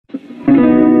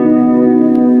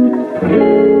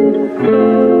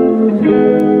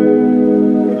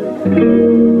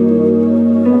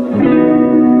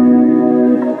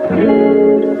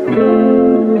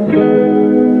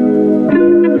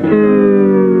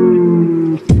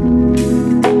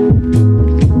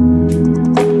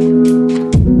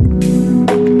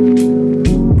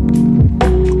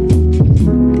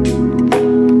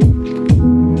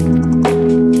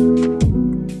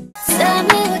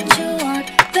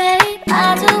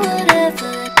I'll do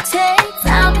whatever it takes.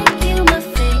 I'll make you my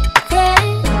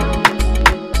favorite.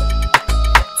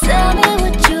 Tell me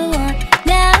what you want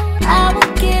now. I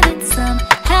will give it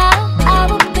somehow. I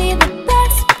will be the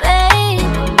best,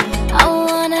 babe. I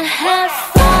wanna have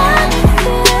fun.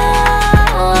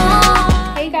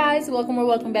 Hey guys, welcome or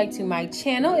welcome back to my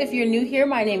channel. If you're new here,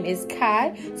 my name is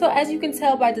Kai. So as you can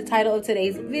tell by the title of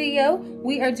today's video,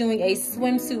 we are doing a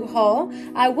swimsuit haul.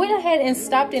 I went ahead and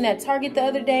stopped in at Target the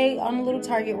other day on a little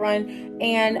Target run,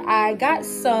 and I got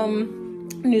some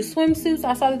new swimsuits.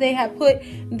 I saw that they had put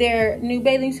their new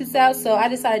bathing suits out, so I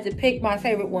decided to pick my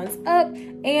favorite ones up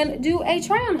and do a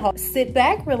try on haul. Sit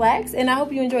back, relax, and I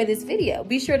hope you enjoy this video.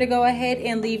 Be sure to go ahead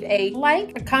and leave a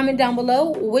like, a comment down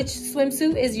below which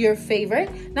swimsuit is your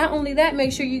favorite. Not only that,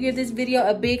 make sure you give this video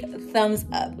a big thumbs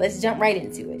up. Let's jump right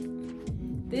into it.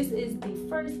 This is the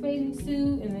first bathing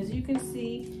suit, and as you can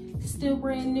see, still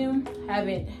brand new.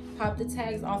 Haven't popped the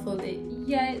tags off of it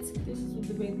yet. This is what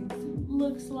the bathing suit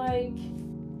looks like.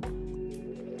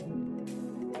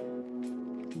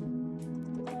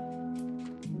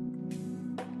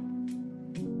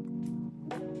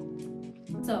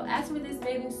 So as for this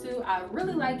bathing suit, I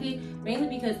really like it, mainly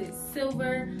because it's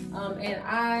silver, and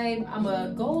I'm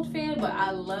a gold fan, but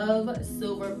I love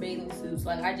silver bathing suits.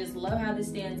 Like, I just love how this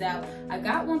stands out. I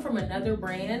got one from another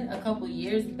brand a couple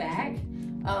years back,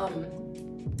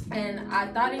 and I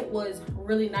thought it was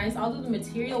really nice, although the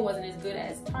material wasn't as good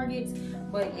as Target's.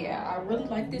 But yeah, I really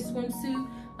like this swimsuit.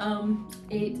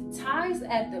 It ties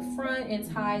at the front and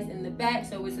ties in the back,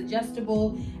 so it's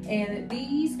adjustable, and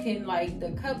these can, like,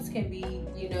 the cups can be,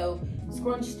 you know,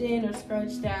 scrunched in or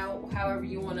scrunched out, however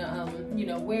you want to you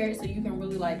know, wear it, so you can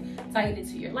really like tighten it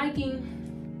to your liking.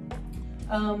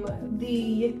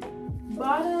 The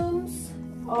bottoms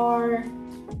are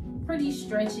pretty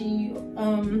stretchy.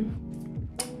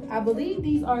 I believe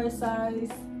these are a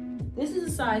size, this is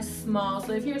a size small,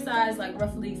 so if you're a size like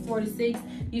roughly 4 to 6,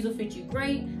 these will fit you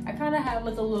great. I kind of have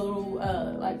like a little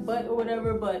like butt or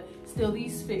whatever, but still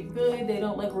these fit good. They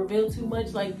don't like reveal too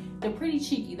much. Like, they're pretty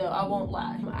cheeky though, I won't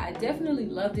lie. I definitely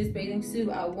love this bathing suit,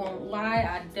 I won't lie.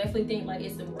 I definitely think like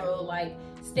it's a real like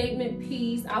statement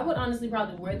piece. I would honestly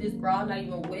probably wear this bra, not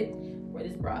even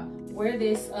wear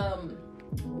this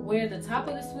wear the top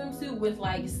of the swimsuit with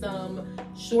like some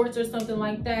shorts or something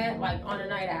like that, like on a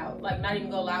night out. Like, not even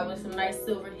gonna lie, with some nice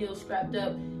silver heels strapped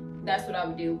up, that's what I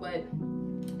would do. But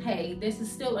hey, this is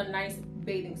still a nice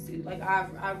bathing suit. Like,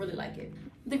 I really like it.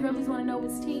 The girlies want to know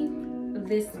what's tea?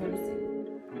 This swimsuit.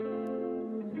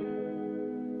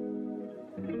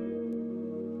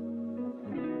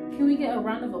 Can we get a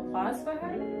round of applause for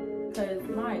her? Because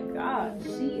my god,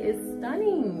 she is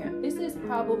stunning. This is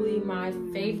probably my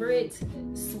favorite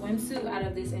swimsuit out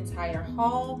of this entire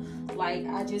haul. Like,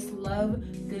 I just love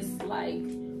this, like,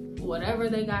 whatever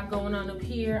they got going on up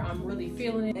here. I'm really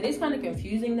feeling it. It is kind of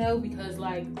confusing though, because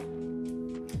like,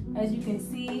 as you can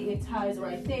see, it ties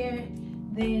right there,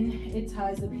 then it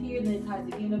ties up here, then it ties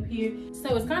again up here.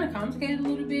 So it's kind of complicated a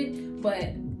little bit,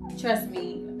 but trust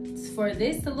me, for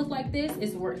this to look like this,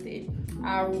 it's worth it.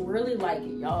 I really like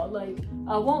it, y'all. Like,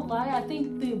 I won't lie, I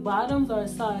think the bottoms are a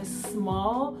size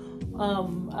small.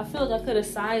 I feel like I could have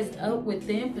sized up with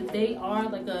them, but they are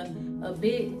like a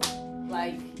bit,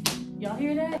 like, y'all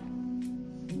hear that?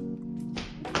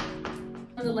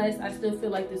 Nonetheless, I still feel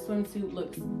like the swimsuit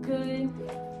looks good.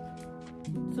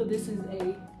 So this is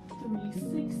a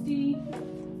 360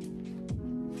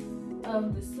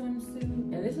 of the swimsuit,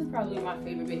 and this is probably my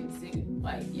favorite bathing suit.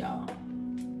 Like, y'all,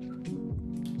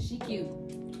 she cute,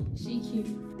 she cute.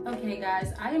 Okay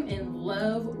guys, I am in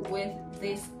love with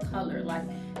this color. Like,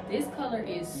 this color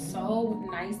is so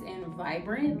nice and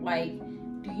vibrant. Like,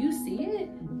 do you see it?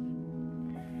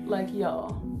 Like,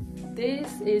 y'all,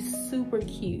 this is super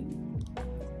cute.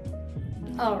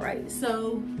 All right,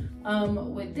 so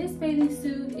with this bathing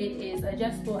suit, it is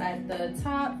adjustable at the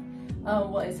top.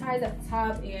 Well, it ties at the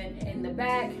top and in the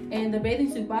back, and the bathing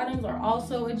suit bottoms are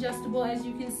also adjustable, as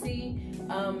you can see.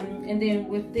 And then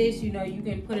with this, you know, you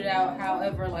can put it out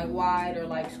however, like wide, or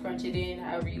like scrunch it in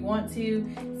however you want to.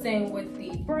 Same with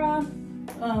the bra.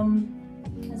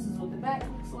 This is what the back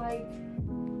looks like.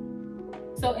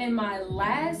 So in my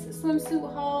last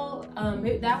swimsuit haul,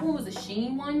 that one was a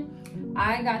Shein one.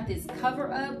 I got this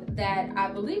cover up that I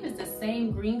believe is the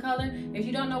same green color. If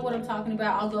you don't know what I'm talking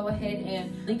about, I'll go ahead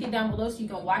and link it down below so you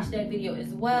can watch that video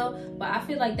as well. But I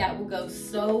feel like that will go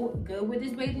so good with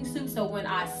this bathing suit. So when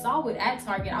I saw it at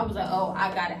Target, I was like, oh,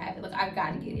 I gotta have it. Like, I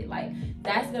gotta get it. Like,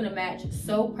 that's gonna match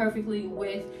so perfectly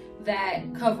with that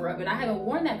cover up, and I haven't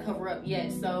worn that cover up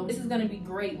yet, so this is going to be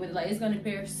great with, like, it's going to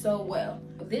pair so well.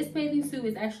 This bathing suit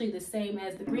is actually the same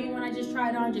as the green one I just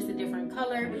tried on, just a different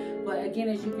color. But again,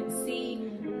 as you can see,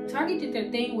 Target did their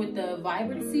thing with the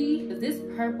vibrancy. This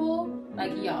purple,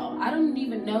 like, y'all, I don't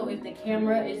even know if the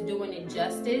camera is doing it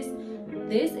justice.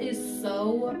 This is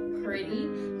so pretty.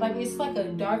 Like, it's like a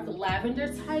dark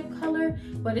lavender type color,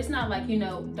 but it's not like, you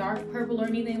know, dark purple or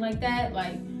anything like that.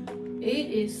 Like,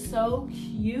 it is so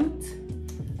cute.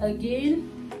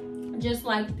 Again, just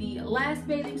like the last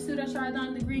bathing suit I tried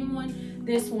on, the green one,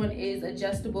 this one is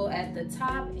adjustable at the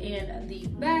top and the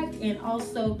back, and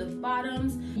also the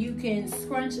bottoms. You can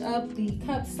scrunch up the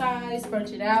cup size, scrunch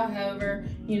it out, however,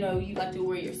 you know, you like to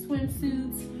wear your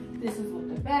swimsuits. This is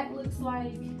what the back looks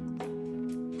like.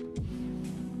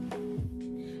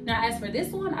 Now, as for this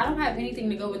one, I don't have anything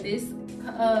to go with this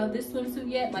swimsuit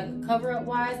yet, like cover up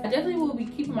wise. I definitely will be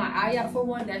keeping my eye out for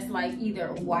one that's like either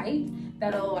white,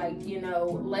 that'll, like, you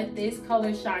know, let this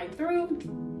color shine through,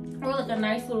 or like a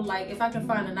nice little, like, if I can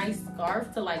find a nice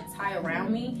scarf to like tie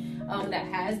around me that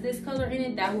has this color in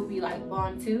it, that would be like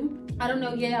bomb too. I don't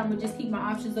know yet. I'm gonna just keep my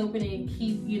options open and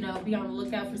keep, you know, be on the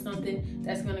lookout for something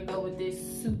that's gonna go with this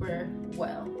super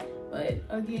well. But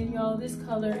again, y'all, this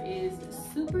color is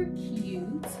super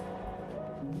cute.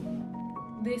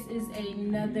 This is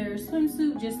another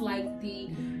swimsuit, just like the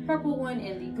purple one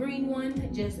and the green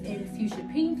one, just in fuchsia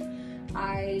pink.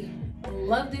 I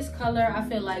love this color. I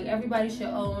feel like everybody should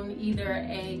own either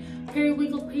a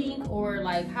periwinkle pink or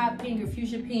like hot pink or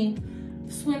fuchsia pink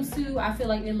swimsuit. I feel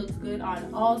like it looks good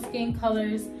on all skin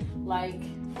colors. Like,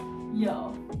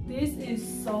 yo, this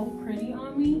is so pretty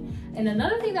on me. And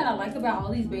another thing that I like about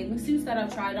all these bathing suits that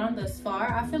I've tried on thus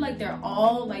far, I feel like they're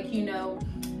all, like, you know,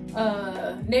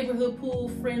 neighborhood pool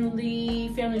friendly,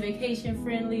 family vacation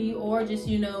friendly, or just,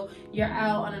 you know, you're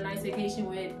out on a nice vacation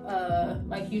with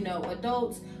like, you know,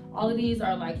 adults. All of these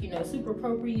are, like, you know, super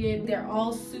appropriate. They're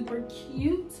all super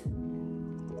cute.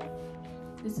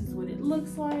 This is what it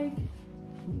looks like.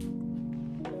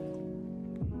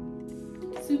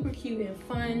 Super cute and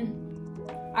fun.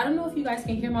 I don't know if you guys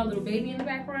can hear my little baby in the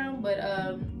background, but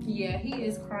yeah, he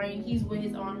is crying. He's with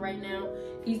his aunt right now.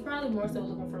 He's probably more so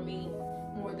looking for me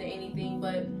more than anything,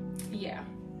 but yeah,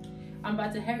 I'm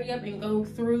about to hurry up and go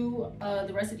through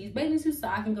the rest of these bathing suits so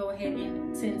I can go ahead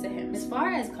and send to him. As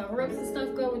far as cover-ups and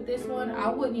stuff go with this one, I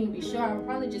wouldn't even be sure. I would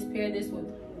probably just pair this with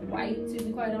white, to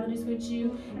be quite honest with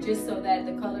you, just so that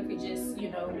the color could just, you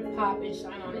know, pop and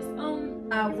shine on its own.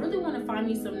 I really want to find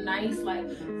me some nice, like,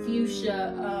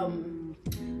 fuchsia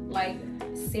like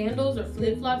sandals or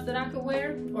flip-flops that I could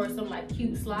wear, or some like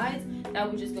cute slides that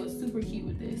would just go super cute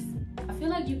with this. I feel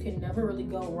like you can never really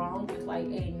go wrong with like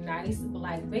a nice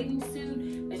black bathing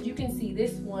suit. As you can see,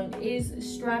 this one is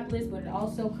strapless, but it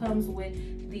also comes with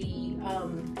the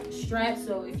strap.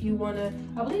 So if you want to,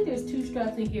 I believe there's 2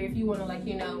 straps in here if you want to, like,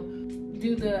 you know,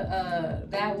 do the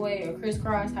that way or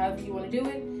crisscross, however you want to do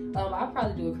it. I'll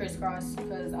probably do a crisscross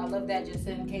because I love that, just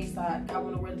in case I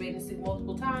want to wear the bathing suit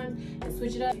multiple times and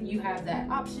switch it up. You have that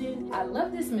option. I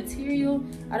love this material.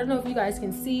 I don't know if you guys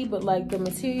can see, but like the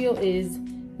material is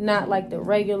not like the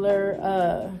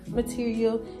regular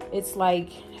material. It's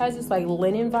like, has this like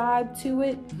linen vibe to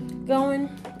it going.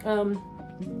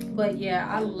 But yeah,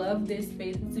 I love this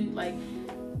bathing suit. Like,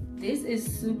 this is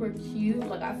super cute.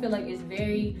 Like, I feel like it's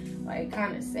very, like,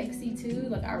 kind of sexy too.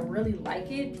 Like, I really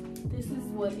like it. This is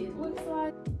what it looks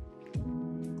like.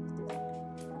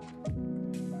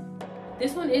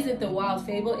 This one isn't the Wild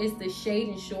Fable, it's the Shade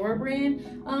and Shore brand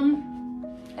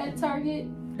at Target.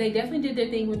 They definitely did their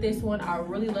thing with this one. I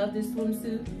really love this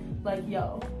swimsuit. Like,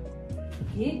 yo,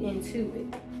 get into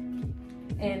it.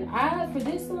 And for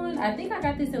this one, I think I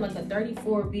got this in like a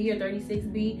 34B or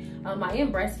 36B. I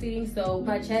am breastfeeding, so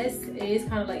my chest is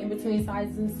kind of like in between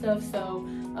sizes and stuff. So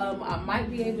I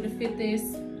might be able to fit this,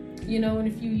 you know, in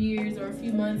a few years or a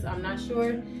few months. I'm not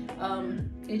sure.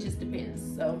 It just depends.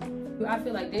 So I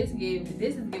feel like this is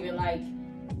giving like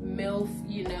MILF,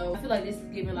 you know. I feel like this is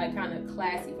giving like kind of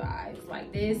classy vibes.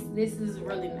 Like this is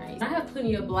really nice. I have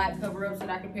plenty of black cover-ups that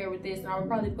I can pair with this, and I would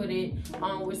probably put it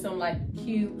on with some like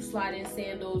cute slide-in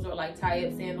sandals or like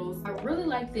tie-up sandals. I really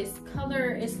like this color.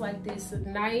 It's like this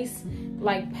nice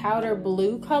like powder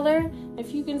blue color,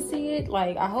 if you can see it.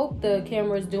 Like, I hope the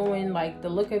camera is doing like the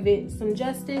look of it some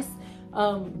justice,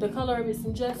 the color of it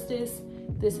some justice.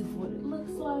 This is what it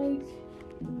looks like.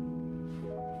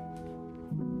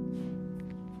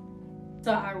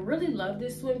 So I really love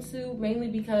this swimsuit, mainly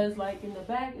because like in the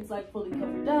back it's like fully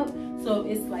covered up, so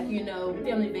it's like, you know,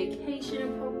 family vacation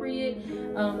appropriate.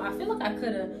 I feel like I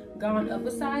could have gone up a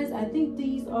size. I think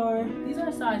these are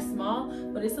a size small,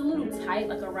 but it's a little tight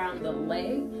like around the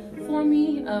leg for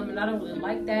me, and I don't really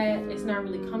like that. It's not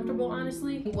really comfortable,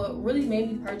 honestly. What really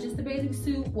made me purchase the bathing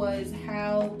suit was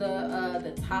how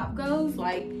the top goes.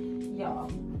 Like,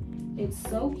 y'all, it's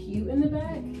so cute in the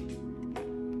back.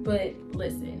 But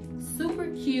listen, super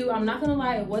cute. I'm not gonna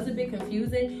lie, it was a bit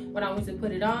confusing when I went to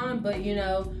put it on, but you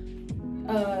know,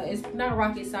 it's not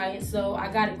rocket science, so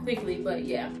I got it quickly. But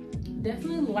yeah,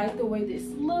 definitely like the way this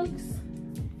looks.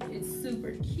 It's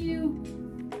super cute.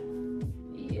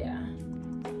 Yeah,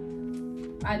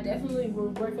 I definitely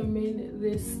would recommend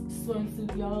this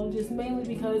swimsuit, y'all, just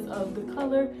mainly because of the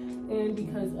color and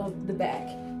because of the back.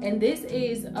 And this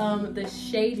is the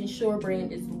Shade and Shore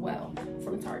brand as well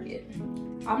from Target.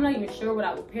 I'm not even sure what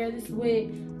I would pair this with,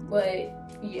 but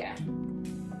yeah,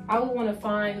 I would want to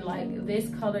find like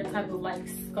this color type of like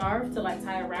scarf to like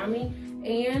tie around me,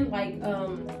 and like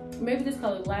maybe this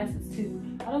color glasses too.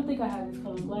 I don't think I have this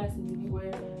color glasses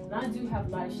anywhere, and I do have a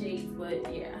lot of shades,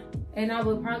 but yeah. And I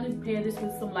would probably pair this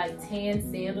with some like tan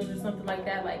sandals or something like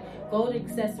that, like gold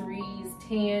accessories,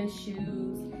 tan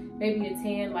shoes, maybe a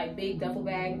tan like big duffel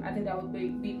bag. I think that would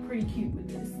be pretty cute with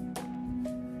this.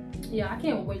 Yeah, I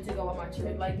can't wait to go on my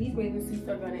trip. Like, these bathing suits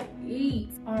are gonna eat.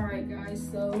 All right, guys,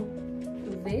 so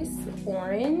this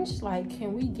orange, like,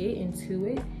 can we get into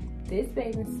it? This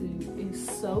bathing suit is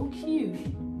so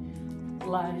cute.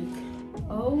 Like,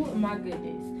 oh my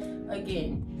goodness.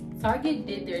 Again, Target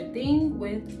did their thing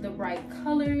with the bright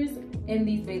colors in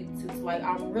these bathing suits. Like,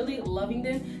 I'm really loving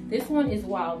them. This one is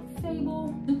Wild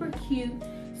Fable, super cute.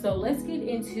 So let's get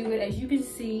into it. As you can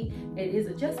see, it is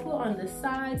adjustable on the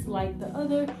sides like the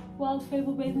other Wild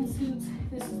Fable bathing suits.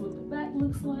 This is what the back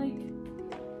looks like.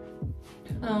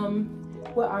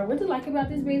 What I really like about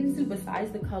this bathing suit,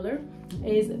 besides the color,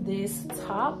 is this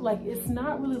top. Like, it's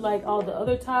not really like all the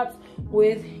other tops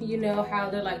with, you know,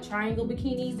 how they're like triangle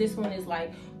bikinis. This one is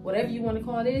like whatever you want to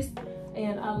call this.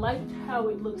 And I like how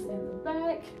it looks in the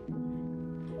back.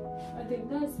 I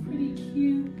think that's pretty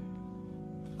cute.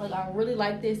 Like, I really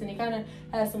like this, and it kind of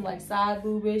has some like side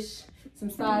boobish, some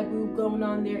side boob going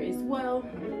on there as well.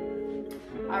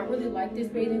 I really like this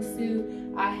bathing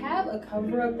suit. I have a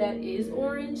cover up that is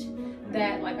orange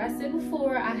that, like I said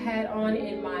before, I had on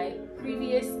in my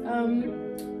previous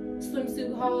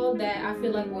swimsuit haul that I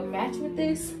feel like would match with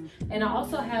this. And I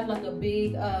also have like a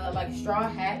big like straw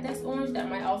hat that's orange that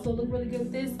might also look really good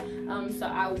with this. So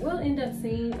I will end up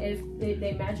seeing if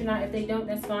they match or not. If they don't,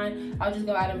 that's fine. I'll just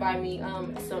go out and buy me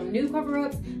some new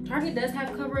cover-ups. Target does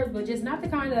have cover-ups, but just not the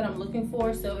kind that I'm looking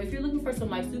for. So if you're looking for some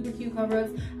like super cute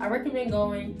cover-ups, I recommend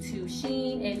going to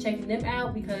Shein and checking them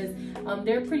out because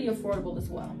they're pretty affordable as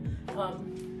well.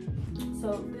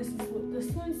 So this is what the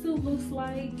swimsuit looks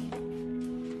like.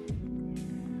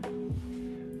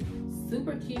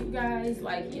 Super cute, guys.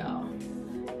 Like, y'all,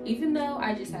 even though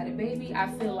I just had a baby, I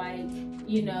feel like,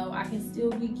 you know, I can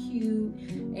still be cute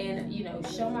and, you know,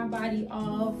 show my body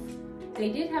off. They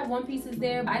did have one pieces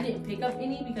there, but I didn't pick up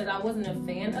any because I wasn't a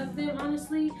fan of them,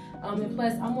 honestly. And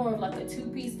plus, I'm more of like a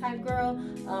two-piece type girl.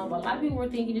 A lot of people were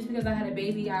thinking just because I had a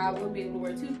baby, I would be able to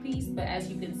wear two-piece, but as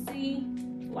you can see,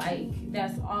 like,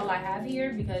 that's all I have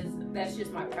here because that's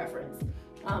just my preference.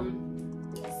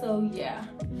 So yeah,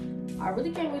 I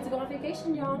really can't wait to go on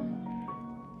vacation, y'all.